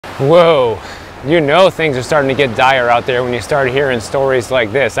Whoa, you know things are starting to get dire out there when you start hearing stories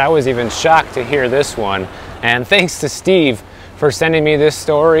like this. I was even shocked to hear this one. And thanks to Steve for sending me this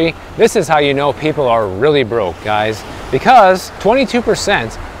story. This is how you know people are really broke, guys. Because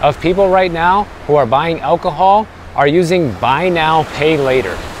 22% of people right now who are buying alcohol are using buy now, pay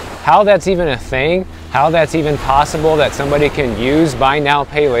later. How that's even a thing, how that's even possible that somebody can use buy now,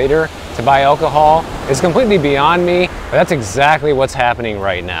 pay later to buy alcohol is completely beyond me, but that's exactly what's happening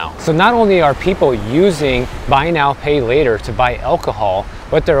right now. So not only are people using buy now, pay later to buy alcohol,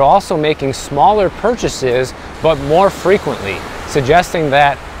 but they're also making smaller purchases, but more frequently, suggesting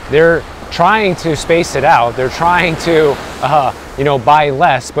that they're trying to space it out. They're trying to, buy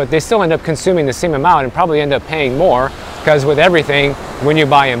less, but they still end up consuming the same amount and probably end up paying more, because with everything, when you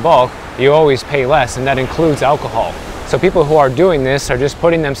buy in bulk, you always pay less, and that includes alcohol. So people who are doing this are just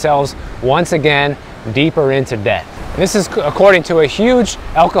putting themselves once again deeper into debt. This is according to a huge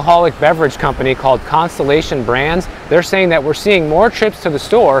alcoholic beverage company called Constellation Brands. They're saying that we're seeing more trips to the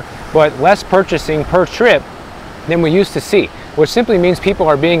store, but less purchasing per trip than we used to see, which simply means people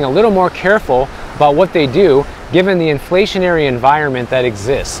are being a little more careful about what they do given the inflationary environment that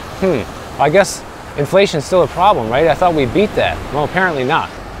exists. I guess inflation's still a problem, right? I thought we beat that. Well, apparently not.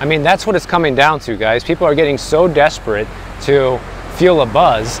 I mean, that's what it's coming down to, guys. People are getting so desperate to feel a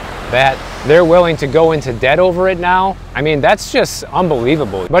buzz that they're willing to go into debt over it now. I mean, that's just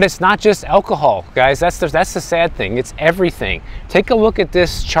unbelievable. But it's not just alcohol, guys. That's the sad thing. It's everything. Take a look at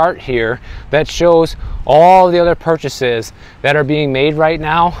this chart here that shows all the other purchases that are being made right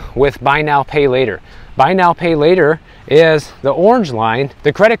now with buy now, pay later. Buy now, pay later is the orange line.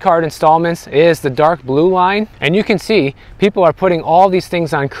 The credit card installments is the dark blue line. And you can see people are putting all these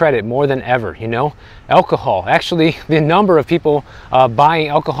things on credit more than ever, you know? Alcohol, actually the number of people buying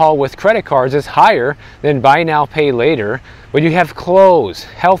alcohol with credit cards is higher than buy now, pay later. But you have clothes,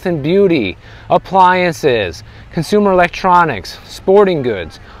 health and beauty, appliances, consumer electronics, sporting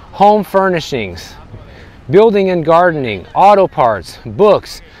goods, home furnishings, building and gardening, auto parts,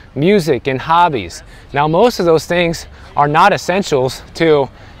 books, music, and hobbies. Now, most of those things are not essentials to,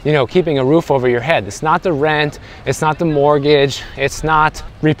 keeping a roof over your head. It's not the rent, it's not the mortgage, it's not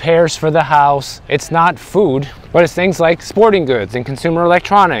repairs for the house, it's not food, but it's things like sporting goods and consumer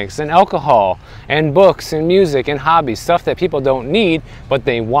electronics and alcohol and books and music and hobbies, stuff that people don't need, but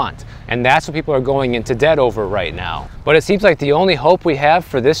they want. And that's what people are going into debt over right now. But it seems like the only hope we have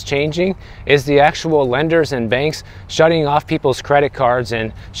for this changing is the actual lenders and banks shutting off people's credit cards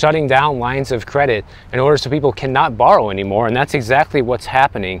and shutting down lines of credit in order so people cannot borrow anymore. And that's exactly what's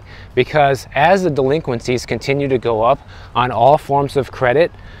happening, because as the delinquencies continue to go up on all forms of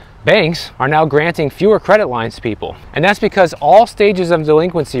credit, banks are now granting fewer credit lines to people. And that's because all stages of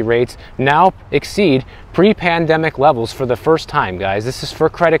delinquency rates now exceed pre-pandemic levels for the first time, guys. This is for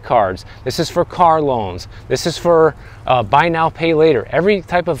credit cards, this is for car loans, this is for buy now, pay later. Every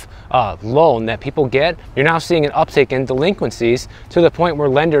type of loan that people get, you're now seeing an uptick in delinquencies to the point where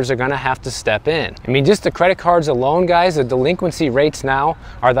lenders are gonna have to step in. I mean, just the credit cards alone, guys, the delinquency rates now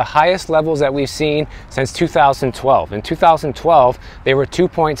are the highest levels that we've seen since 2012. In 2012, they were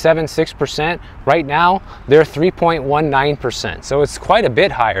 2.76%. Right now, they're 3.19%. So it's quite a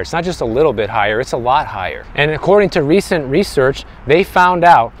bit higher. It's not just a little bit higher, it's a lot higher. And according to recent research, they found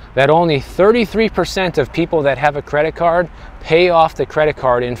out that only 33% of people that have a credit card pay off the credit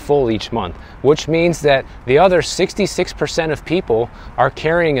card in full each month, which means that the other 66% of people are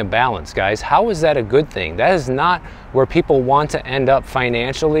carrying a balance, guys. How is that a good thing? That is not where people want to end up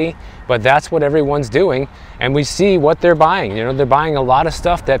financially, but that's what everyone's doing. And we see what they're buying. They're buying a lot of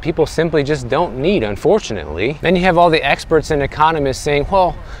stuff that people simply just don't need, unfortunately. Then you have all the experts and economists saying,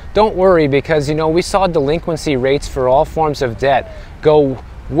 well, don't worry, because we saw delinquency rates for all forms of debt go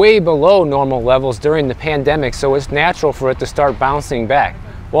way below normal levels during the pandemic, so it's natural for it to start bouncing back.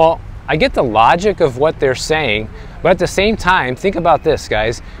 Well, I get the logic of what they're saying, but at the same time, think about this,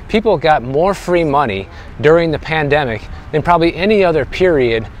 guys. People got more free money during the pandemic than probably any other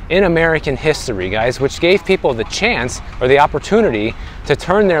period in American history, guys, which gave people the chance or the opportunity to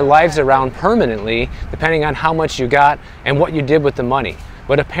turn their lives around permanently, depending on how much you got and what you did with the money.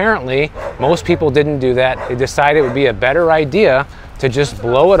 But apparently, most people didn't do that. They decided it would be a better idea to just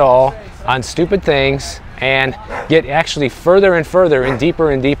blow it all on stupid things and get actually further and further and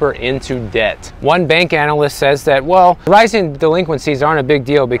deeper into debt. One bank analyst says that, well, rising delinquencies aren't a big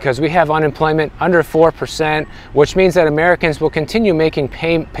deal because we have unemployment under 4%, which means that Americans will continue making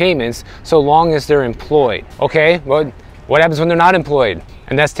payments so long as they're employed. Okay, well, what happens when they're not employed?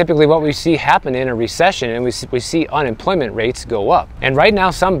 And that's typically what we see happen in a recession, and we see unemployment rates go up. And right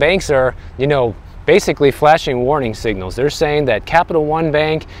now, some banks are, basically flashing warning signals. They're saying that Capital One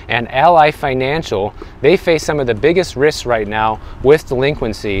Bank and Ally Financial, they face some of the biggest risks right now with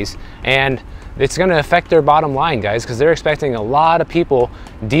delinquencies, and it's going to affect their bottom line, guys, because they're expecting a lot of people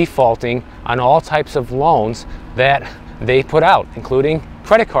defaulting on all types of loans that they put out, including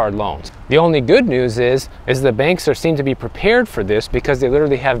credit card loans. The only good news is the banks seem to be prepared for this, because they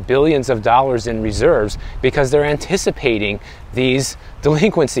literally have billions of dollars in reserves, because they're anticipating these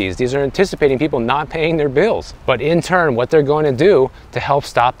delinquencies. These are anticipating people not paying their bills. But in turn, what they're going to do to help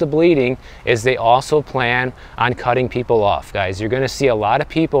stop the bleeding is they also plan on cutting people off, guys. You're going to see a lot of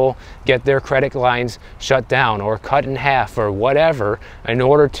people get their credit lines shut down or cut in half or whatever in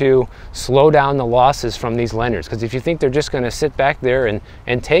order to slow down the losses from these lenders. Because if you think they're just going to sit back there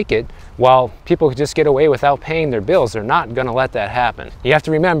and take it while people could just get away without paying their bills, they're not going to let that happen. You have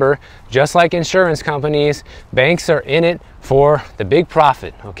to remember, just like insurance companies, banks are in it for the big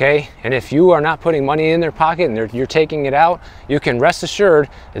profit, okay? And if you are not putting money in their pocket and you're taking it out, you can rest assured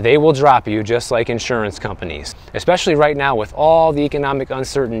they will drop you, just like insurance companies, especially right now with all the economic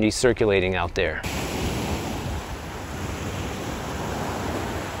uncertainty circulating out there.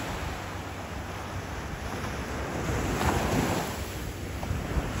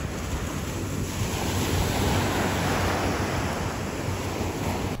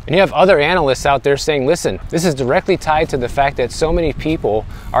 And you have other analysts out there saying, listen, this is directly tied to the fact that so many people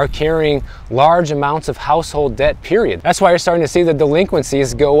are carrying large amounts of household debt, period. That's why you're starting to see the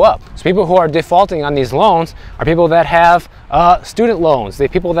delinquencies go up. So people who are defaulting on these loans are people that have student loans,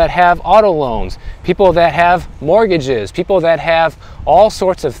 people that have auto loans, people that have mortgages, people that have all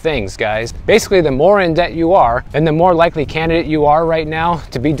sorts of things, guys. Basically, the more in debt you are, then the more likely candidate you are right now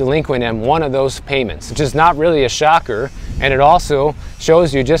to be delinquent in one of those payments, which is not really a shocker. And it also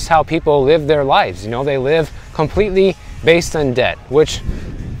shows you just how people live their lives. You know, they live completely based on debt, which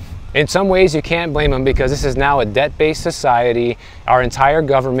in some ways you can't blame them, because this is now a debt-based society. Our entire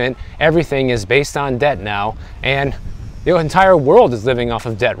government, everything is based on debt now. And the entire world is living off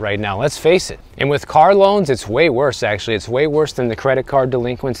of debt right now, let's face it. And with car loans, it's way worse, actually. It's way worse than the credit card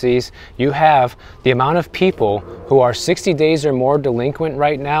delinquencies. You have the amount of people who are 60 days or more delinquent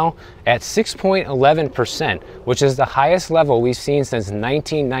right now at 6.11%, which is the highest level we've seen since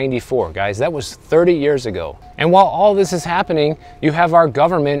 1994, guys. That was 30 years ago. And while all this is happening, you have our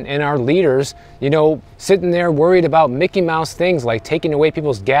government and our leaders, you know, sitting there worried about Mickey Mouse things like taking away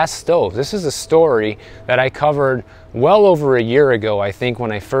people's gas stoves. This is a story that I covered well over a year ago, I think,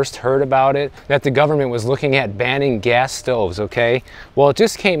 when I first heard about it, that the government was looking at banning gas stoves, okay? Well, it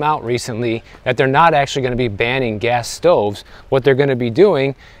just came out recently that they're not actually going to be banning gas stoves. What they're going to be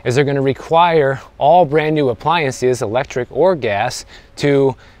doing is they're going to require all brand new appliances, electric or gas,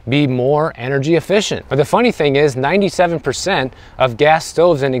 to be more energy efficient. But the funny thing is 97% of gas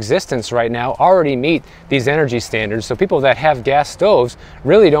stoves in existence right now already meet these energy standards. So people that have gas stoves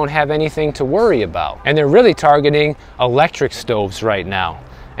really don't have anything to worry about. And they're really targeting electric stoves right now.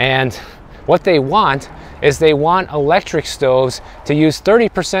 And what they want is they want electric stoves to use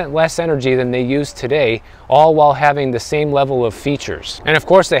 30% less energy than they use today, all while having the same level of features. And of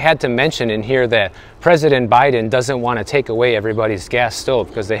course, they had to mention in here that President Biden doesn't want to take away everybody's gas stove,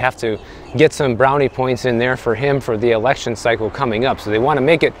 because they have to get some brownie points in there for him for the election cycle coming up. So they want to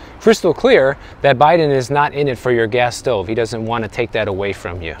make it crystal clear that Biden is not in it for your gas stove. He doesn't want to take that away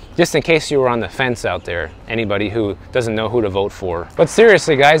from you. Just in case you were on the fence out there, anybody who doesn't know who to vote for. But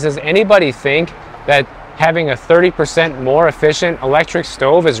seriously, guys, does anybody think that having a 30% more efficient electric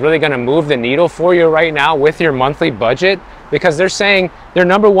stove is really going to move the needle for you right now with your monthly budget? Because they're saying their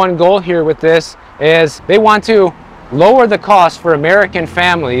number one goal here with this is they want to lower the cost for American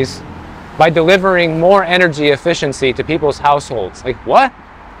families by delivering more energy efficiency to people's households. Like, what?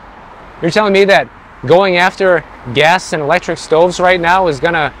 You're telling me that going after gas and electric stoves right now is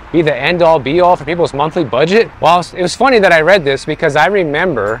going to be the end-all be-all for people's monthly budget? Well, it was funny that I read this, because I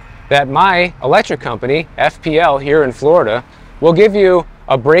remember that my electric company, FPL here in Florida, will give you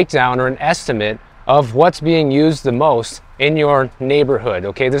a breakdown or an estimate of what's being used the most in your neighborhood,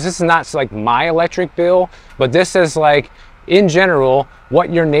 okay? This is not like my electric bill, but this is like, in general,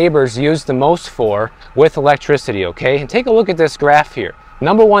 what your neighbors use the most for with electricity, okay? And take a look at this graph here.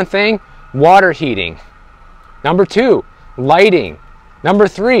 Number one thing, water heating. Number two, lighting. Number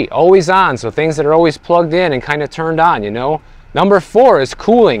three, always on, so things that are always plugged in and kind of turned on, you know? Number four is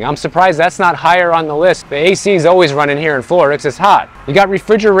cooling. I'm surprised that's not higher on the list. The AC is always running here in Florida because it's hot. You got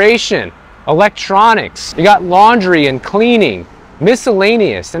refrigeration, electronics, you got laundry and cleaning,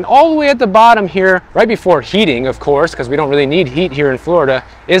 miscellaneous, and all the way at the bottom here, right before heating, of course, because we don't really need heat here in Florida,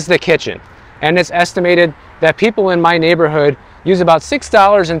 is the kitchen. And it's estimated that people in my neighborhood use about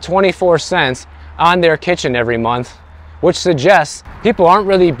 $6.24 on their kitchen every month, which suggests people aren't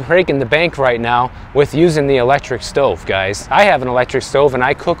really breaking the bank right now with using the electric stove, guys. I have an electric stove and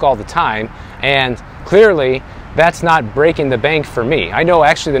I cook all the time, and clearly that's not breaking the bank for me. I know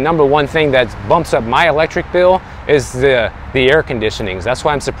actually the number one thing that bumps up my electric bill is the air conditionings. That's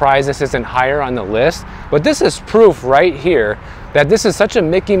why I'm surprised this isn't higher on the list. But this is proof right here that this is such a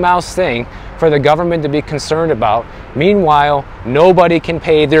Mickey Mouse thing for the government to be concerned about. Meanwhile, nobody can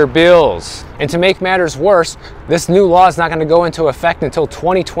pay their bills. And to make matters worse, this new law is not going to go into effect until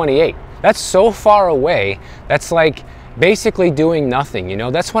 2028. That's so far away. That's like basically doing nothing, you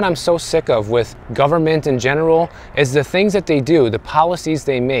know. That's what I'm so sick of with government in general, is the things that they do, the policies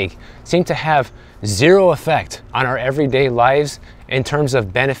they make seem to have zero effect on our everyday lives in terms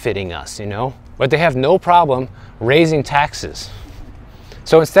of benefiting us, you know. But they have no problem raising taxes.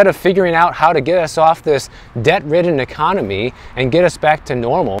 So instead of figuring out how to get us off this debt-ridden economy and get us back to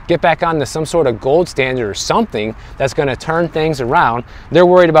normal, get back on to some sort of gold standard or something that's going to turn things around, they're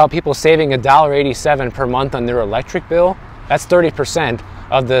worried about people saving $1.87 per month on their electric bill. That's 30%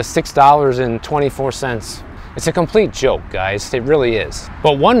 of the $6.24. It's a complete joke, guys. It really is.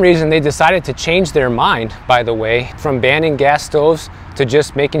 But one reason they decided to change their mind, by the way, from banning gas stoves to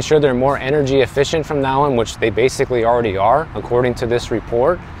just making sure they're more energy efficient from now on, which they basically already are, according to this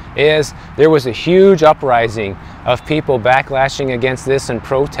report, is there was a huge uprising of people backlashing against this and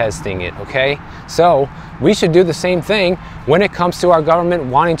protesting it, okay? So we should do the same thing when it comes to our government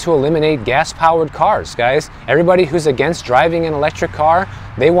wanting to eliminate gas-powered cars, guys. Everybody who's against driving an electric car,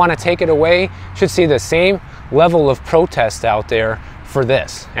 they want to take it away, should see the same level of protest out there for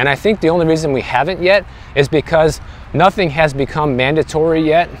this. And I think the only reason we haven't yet is because nothing has become mandatory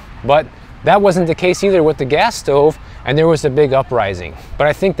yet, but that wasn't the case either with the gas stove, and there was a big uprising. But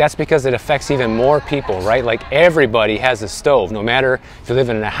I think that's because it affects even more people, right? Like everybody has a stove, no matter if you live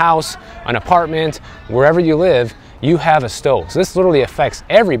in a house, an apartment, wherever you live, you have a stove. So this literally affects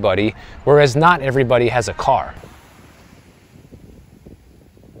everybody, whereas not everybody has a car.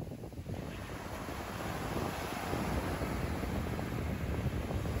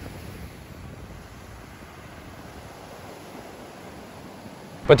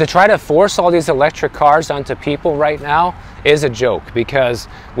 But to try to force all these electric cars onto people right now is a joke, because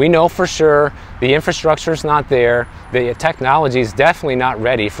we know for sure the infrastructure is not there. The technology is definitely not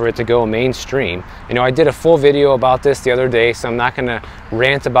ready for it to go mainstream. You know, I did a full video about this the other day, so I'm not going to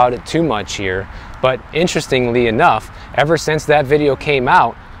rant about it too much here. But interestingly enough, ever since that video came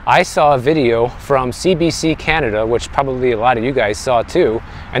out, I saw a video from CBC Canada, which probably a lot of you guys saw too,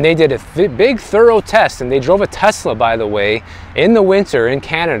 and they did a big thorough test, and they drove a Tesla, by the way, in the winter in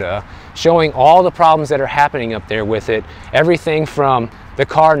Canada, showing all the problems that are happening up there with it. Everything from the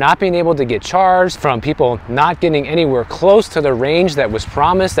car not being able to get charged, from people not getting anywhere close to the range that was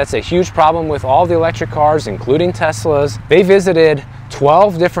promised. That's a huge problem with all the electric cars, including Teslas. They visited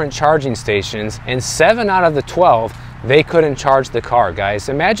 12 different charging stations, and 7 out of the 12 they couldn't charge the car, guys.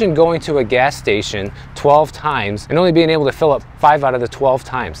 Imagine going to a gas station 12 times and only being able to fill up 5 out of the 12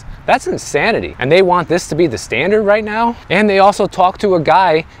 times. That's insanity. And they want this to be the standard right now? And they also talked to a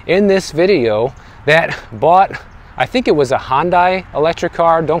guy in this video that bought, I think it was a Hyundai electric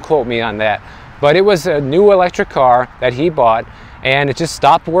car, don't quote me on that, but it was a new electric car that he bought, and it just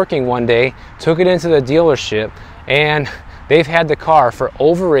stopped working one day, took it into the dealership, and they've had the car for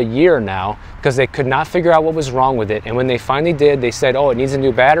over a year now because they could not figure out what was wrong with it. And when they finally did, they said, oh, it needs a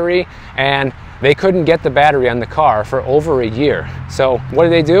new battery, and they couldn't get the battery on the car for over a year. So what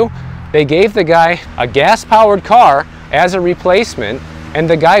did they do? They gave the guy a gas-powered car as a replacement, and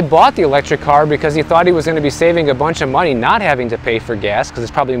the guy bought the electric car because he thought he was going to be saving a bunch of money not having to pay for gas, because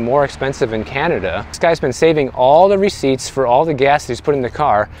it's probably more expensive in Canada. This guy's been saving all the receipts for all the gas that he's put in the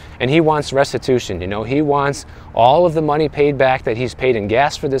car, and he wants restitution. You know, he wants all of the money paid back that he's paid in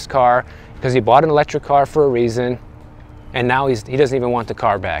gas for this car, because he bought an electric car for a reason, and now he doesn't even want the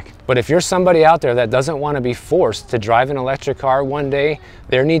car back. But if you're somebody out there that doesn't want to be forced to drive an electric car one day,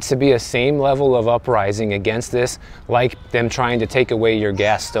 there needs to be a same level of uprising against this, like them trying to take away your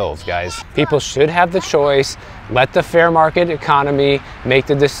gas stove, guys. People should have the choice. Let the fair market economy make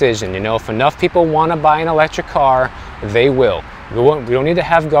the decision. You know, if enough people want to buy an electric car, they will. We don't need to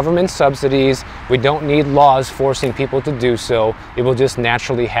have government subsidies. We don't need laws forcing people to do so. It will just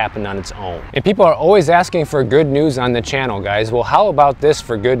naturally happen on its own. And people are always asking for good news on the channel, guys. Well, how about this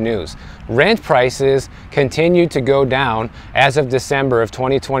for good news? Rent prices continue to go down as of December of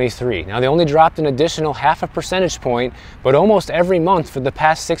 2023. Now, they only dropped an additional 0.5 percentage point, but almost every month for the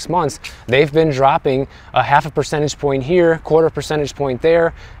past 6 months, they've been dropping a 0.5 percentage point here, 1/4 percentage point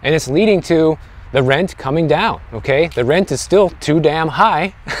there, and it's leading to the rent coming down, okay? The rent is still too damn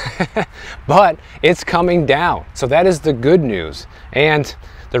high, but it's coming down. So that is the good news. And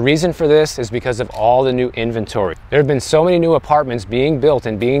the reason for this is because of all the new inventory. There have been so many new apartments being built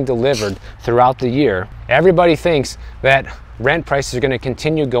and being delivered throughout the year. Everybody thinks that rent prices are going to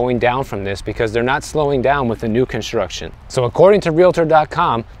continue going down from this because they're not slowing down with the new construction. So according to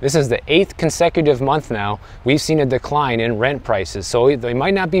Realtor.com, this is the 8th consecutive month now we've seen a decline in rent prices. So they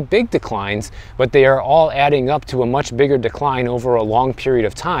might not be big declines, but they are all adding up to a much bigger decline over a long period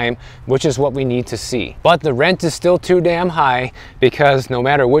of time, which is what we need to see. But the rent is still too damn high because no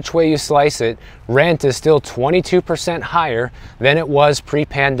matter which way you slice it, rent is still 22% higher than it was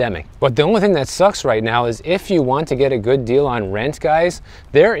pre-pandemic. But the only thing that sucks right now is if you want to get a good deal on rent, guys,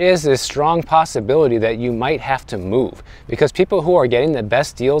 there is a strong possibility that you might have to move, because people who are getting the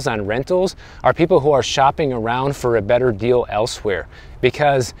best deals on rentals are people who are shopping around for a better deal elsewhere.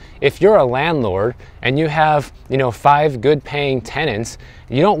 Because if you're a landlord and you have, 5 good paying tenants,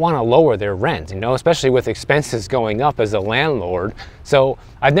 you don't want to lower their rent, especially with expenses going up as a landlord. So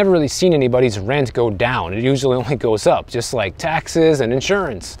I've never really seen anybody's rent go down. It usually only goes up, just like taxes and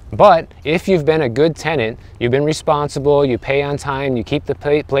insurance. But if you've been a good tenant, you've been responsible, you pay on time, you keep the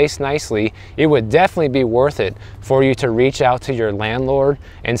place nicely, it would definitely be worth it for you to reach out to your landlord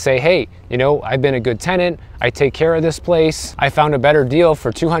and say, hey, I've been a good tenant, I take care of this place, I found a better deal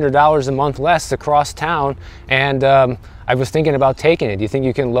for $200 a month less across town, and I was thinking about taking it. Do you think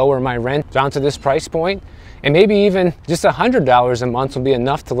you can lower my rent down to this price point? And maybe even just $100 a month will be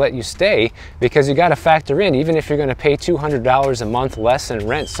enough to let you stay, because you got to factor in, even if you're going to pay $200 a month less in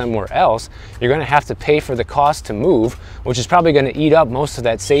rent somewhere else, you're going to have to pay for the cost to move, which is probably going to eat up most of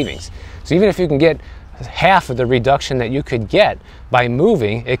that savings. So even if you can get half of the reduction that you could get by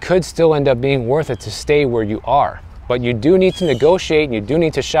moving, it could still end up being worth it to stay where you are. But you do need to negotiate and you do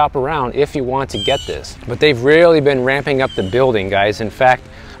need to shop around if you want to get this. But they've really been ramping up the building, guys. In fact,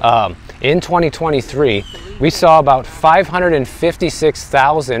 in 2023, we saw about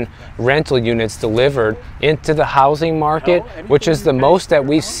 556,000 rental units delivered into the housing market, which is the most that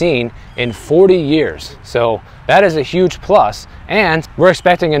we've seen in 40 years. So that is a huge plus. And we're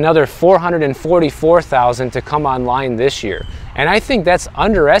expecting another 444,000 to come online this year. And I think that's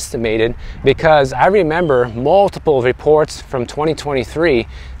underestimated, because I remember multiple reports from 2023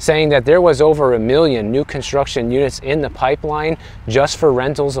 saying that there was over 1 million new construction units in the pipeline just for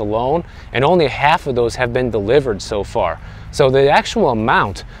rentals alone, and only half of those have been delivered so far. So the actual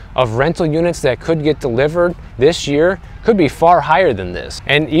amount of rental units that could get delivered this year could be far higher than this.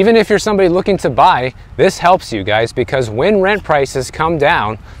 And even if you're somebody looking to buy, this helps you guys, because when rent prices come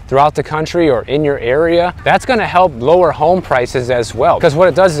down throughout the country or in your area, that's going to help lower home prices as well. Because what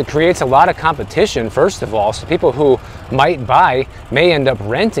it does is it creates a lot of competition, first of all, so people who might buy may end up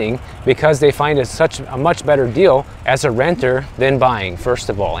renting because they find it such a much better deal as a renter than buying, first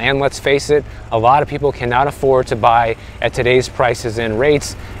of all. And let's face it, a lot of people cannot afford to buy at today's prices and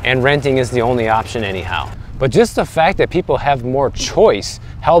rates, and renting is the only option anyhow. But just the fact that people have more choice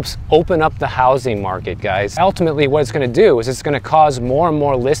helps open up the housing market, guys. Ultimately, what it's going to do is it's going to cause more and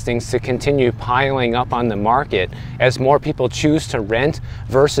more listings to continue piling up on the market as more people choose to rent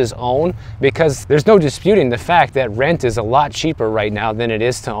versus own, because there's no disputing the fact that rent is a lot cheaper right now than it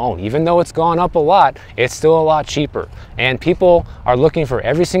is to own. Even though it's gone up a lot, it's still a lot cheaper. And people are looking for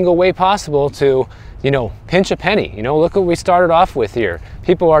every single way possible to pinch a penny. Look what we started off with here.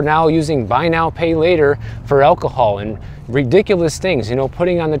 People are now using buy now, pay later for alcohol and ridiculous things,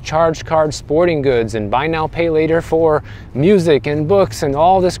 putting on the charge card sporting goods and buy now, pay later for music and books and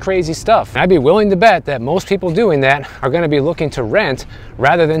all this crazy stuff. And I'd be willing to bet that most people doing that are going to be looking to rent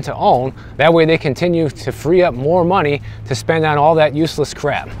rather than to own. That way they continue to free up more money to spend on all that useless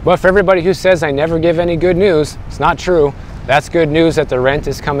crap. But for everybody who says I never give any good news, it's not true. That's good news that the rent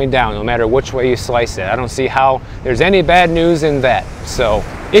is coming down no matter which way you slice it. I don't see how there's any bad news in that. So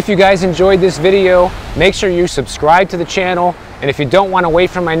if you guys enjoyed this video, make sure you subscribe to the channel. And if you don't want to wait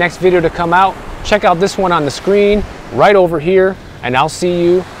for my next video to come out, check out this one on the screen right over here, and I'll see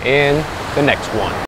you in the next one.